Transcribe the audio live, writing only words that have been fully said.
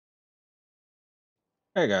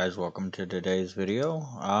Hey guys, welcome to today's video.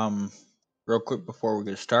 Real quick before we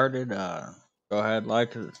get started, go ahead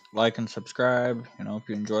like and subscribe. If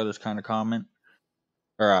you enjoy this kind of comment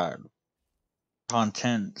or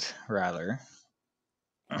content rather.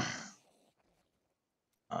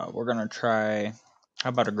 We're gonna try. How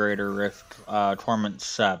about a Greater Rift Torment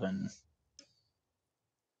 7?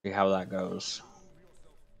 See how that goes.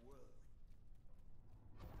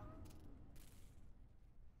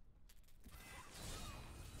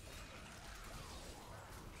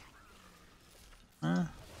 Eh,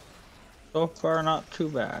 so far, not too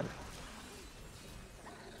bad.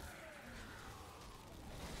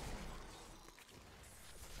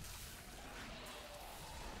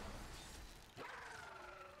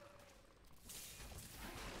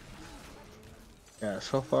 Yeah,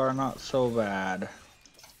 so far not so bad.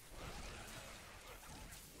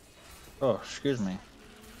 Oh, excuse me.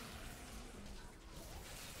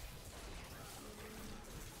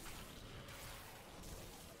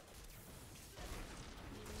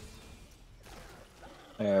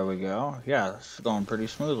 There we go. Yeah, it's going pretty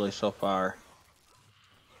smoothly so far.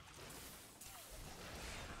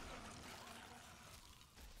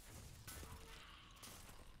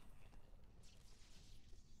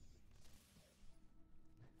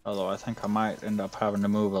 Although I think I might end up having to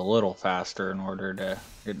move a little faster in order to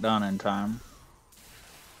get done in time.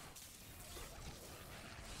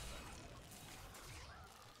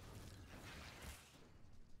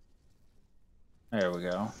 There we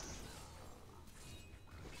go.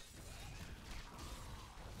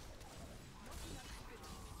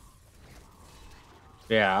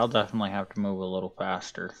 Yeah, I'll definitely have to move a little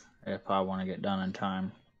faster if I want to get done in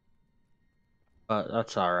time. But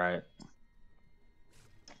that's alright.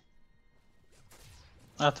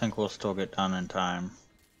 I think we'll still get done in time.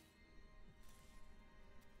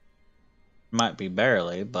 Might be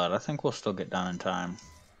barely, but I think we'll still get done in time.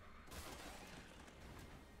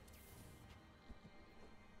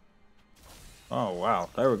 Oh wow,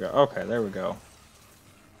 there we go. Okay, there we go.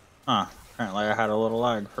 Huh, apparently I had a little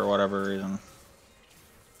lag for whatever reason.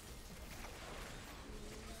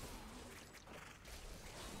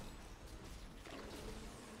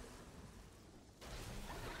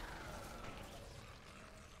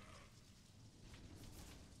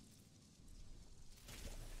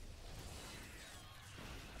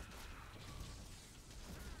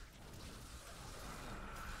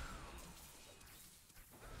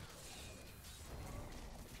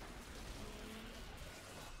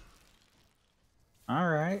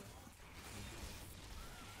 Alright.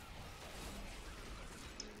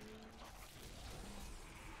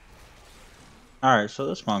 Alright, so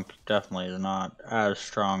this monk definitely is not as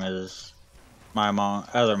strong as my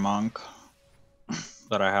other monk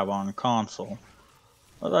that I have on console.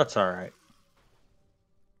 But that's alright.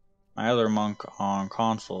 My other monk on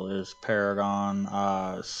console is Paragon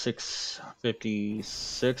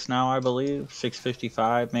 656 now, I believe.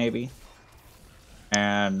 655 maybe.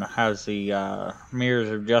 And has the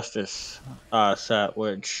Mirrors of Justice set,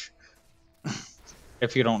 which,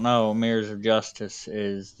 if you don't know, Mirrors of Justice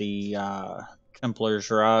is the Templar's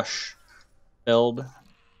Rush build.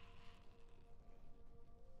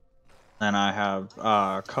 Then I have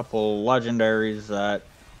a couple legendaries that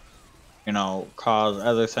cause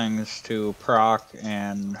other things to proc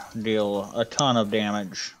and deal a ton of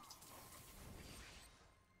damage.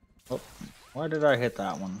 Oh, why did I hit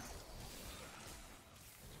that one?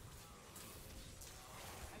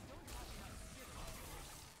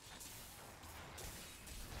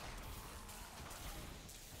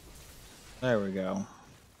 There we go.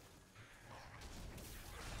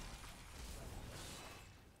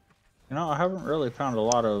 I haven't really found a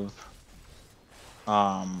lot of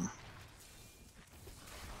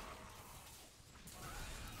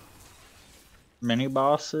mini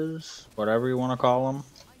bosses, whatever you want to call them.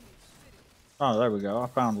 Oh, there we go. I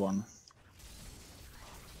found one.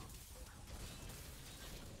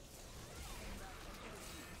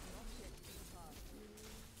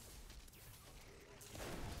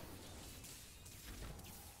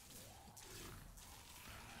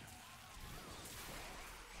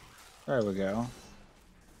 There we go.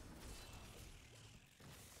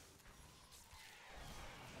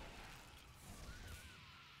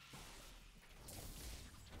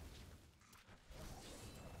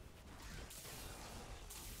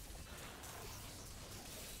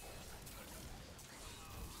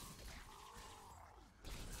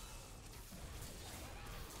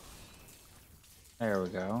 There we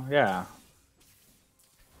go. Yeah.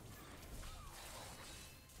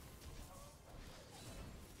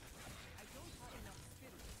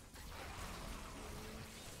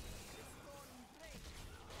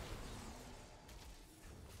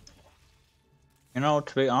 You know,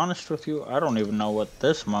 to be honest with you, I don't even know what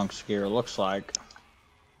this monk's gear looks like.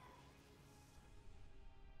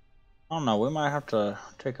 I don't know, we might have to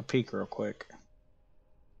take a peek real quick.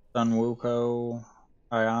 Sun Wukong,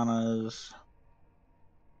 Ayana's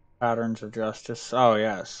Patterns of Justice. Oh,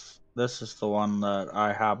 yes. This is the one that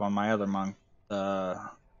I have on my other monk. The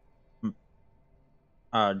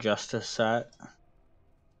Justice set.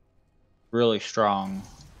 Really strong.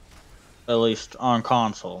 At least on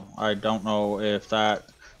console. I don't know if that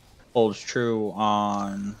holds true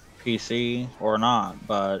on PC or not,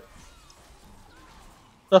 but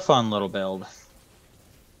it's a fun little build.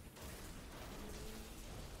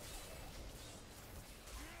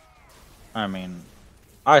 I mean,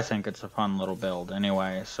 I think it's a fun little build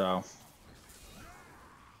anyway, so.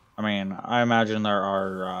 I mean, I imagine there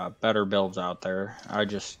are better builds out there. I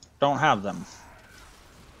just don't have them.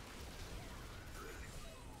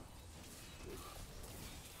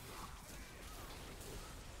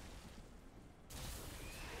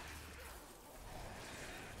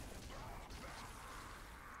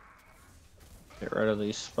 Get rid of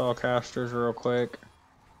these spellcasters real quick.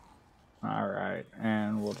 Alright,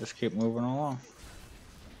 and we'll just keep moving along.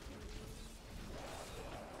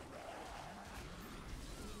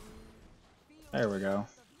 There we go.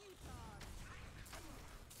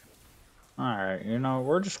 Alright, you know,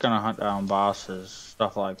 we're just gonna hunt down bosses,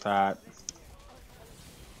 stuff like that.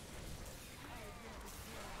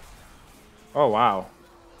 Oh, wow.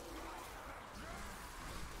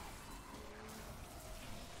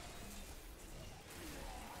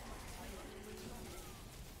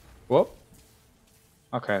 Whoop.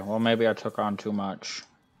 Okay, well, maybe I took on too much.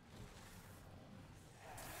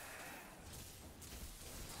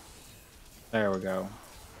 There we go.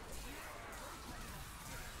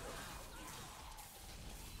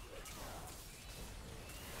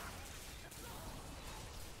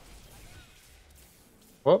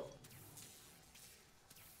 Whoop.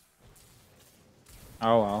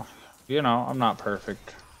 Oh well. You know, I'm not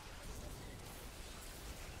perfect.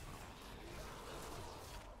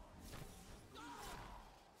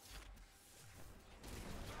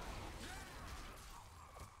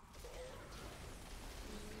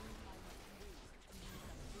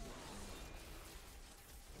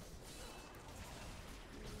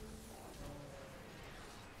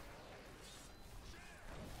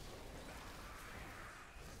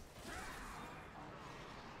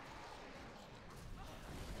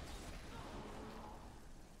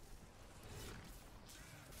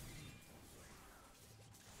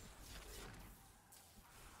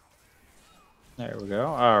 There we go.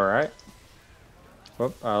 Alright.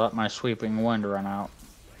 Whoop, I let my sweeping wind run out.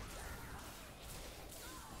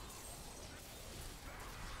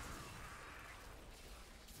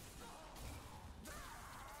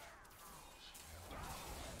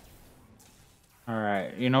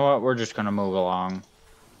 Alright, you know what? We're just gonna move along.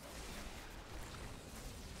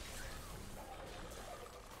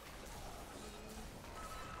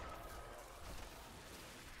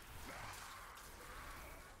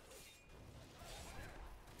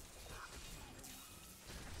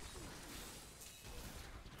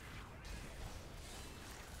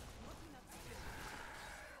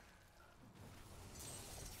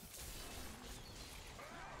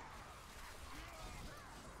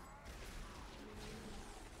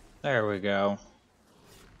 There we go.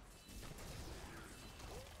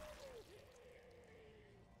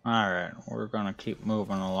 Alright, we're gonna keep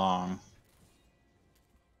moving along.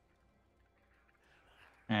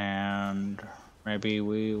 And maybe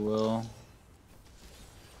we will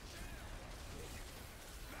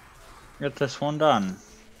get this one done.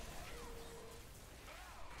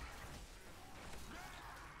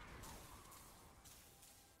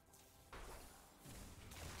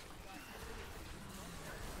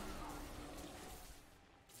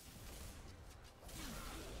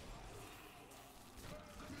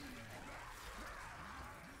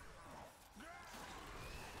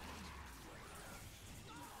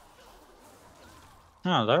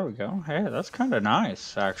 Oh, there we go. Hey, that's kind of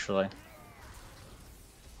nice, actually.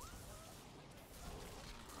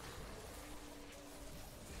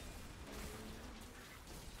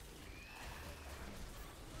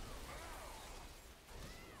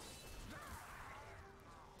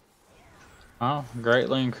 Oh,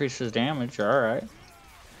 greatly increases damage. Alright.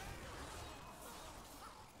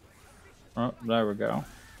 Oh, there we go.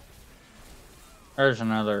 There's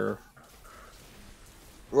another,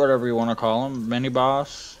 whatever you want to call him, mini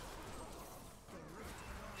boss.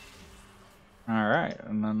 Alright,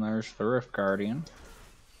 and then there's the Rift Guardian.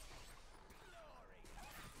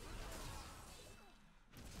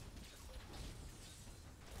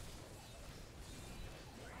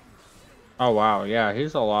 Oh wow, yeah,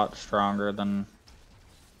 he's a lot stronger than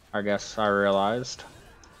I guess I realized.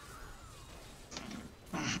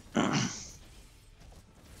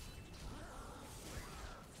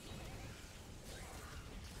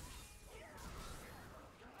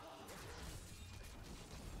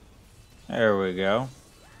 There we go.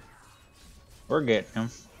 We're getting him.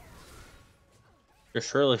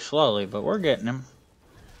 Just really slowly, but we're getting him.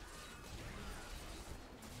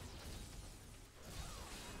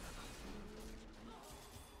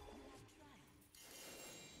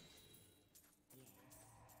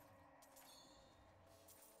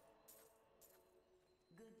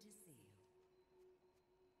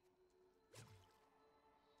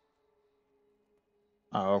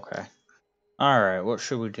 Oh, okay. Alright, what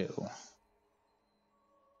should we do?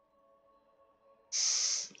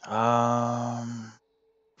 Let's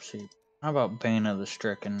see. How about Bane of the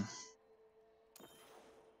Stricken?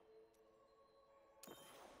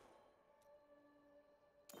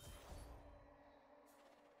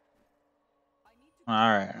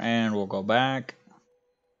 Alright, and we'll go back.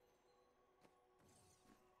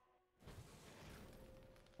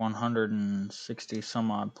 160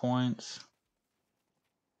 some odd points.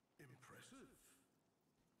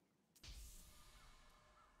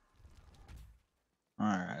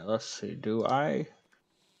 Alright, let's see. Do I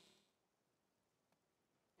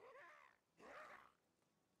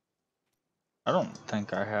don't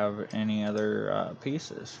think I have any other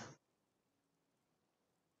pieces.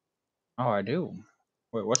 Oh, I do.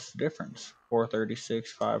 Wait, what's the difference?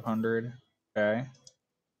 436, 500. Okay.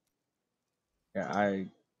 Yeah, I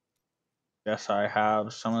guess I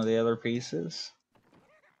have some of the other pieces.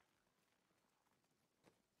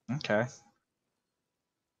 Okay.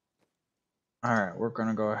 Alright, we're going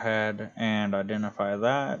to go ahead and identify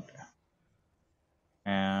that.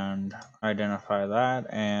 And identify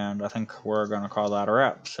that. And I think we're going to call that a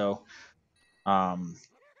wrap. So, you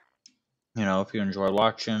know, if you enjoy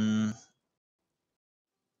watching,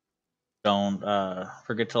 don't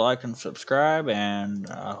forget to like and subscribe.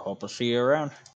 And I hope to see you around.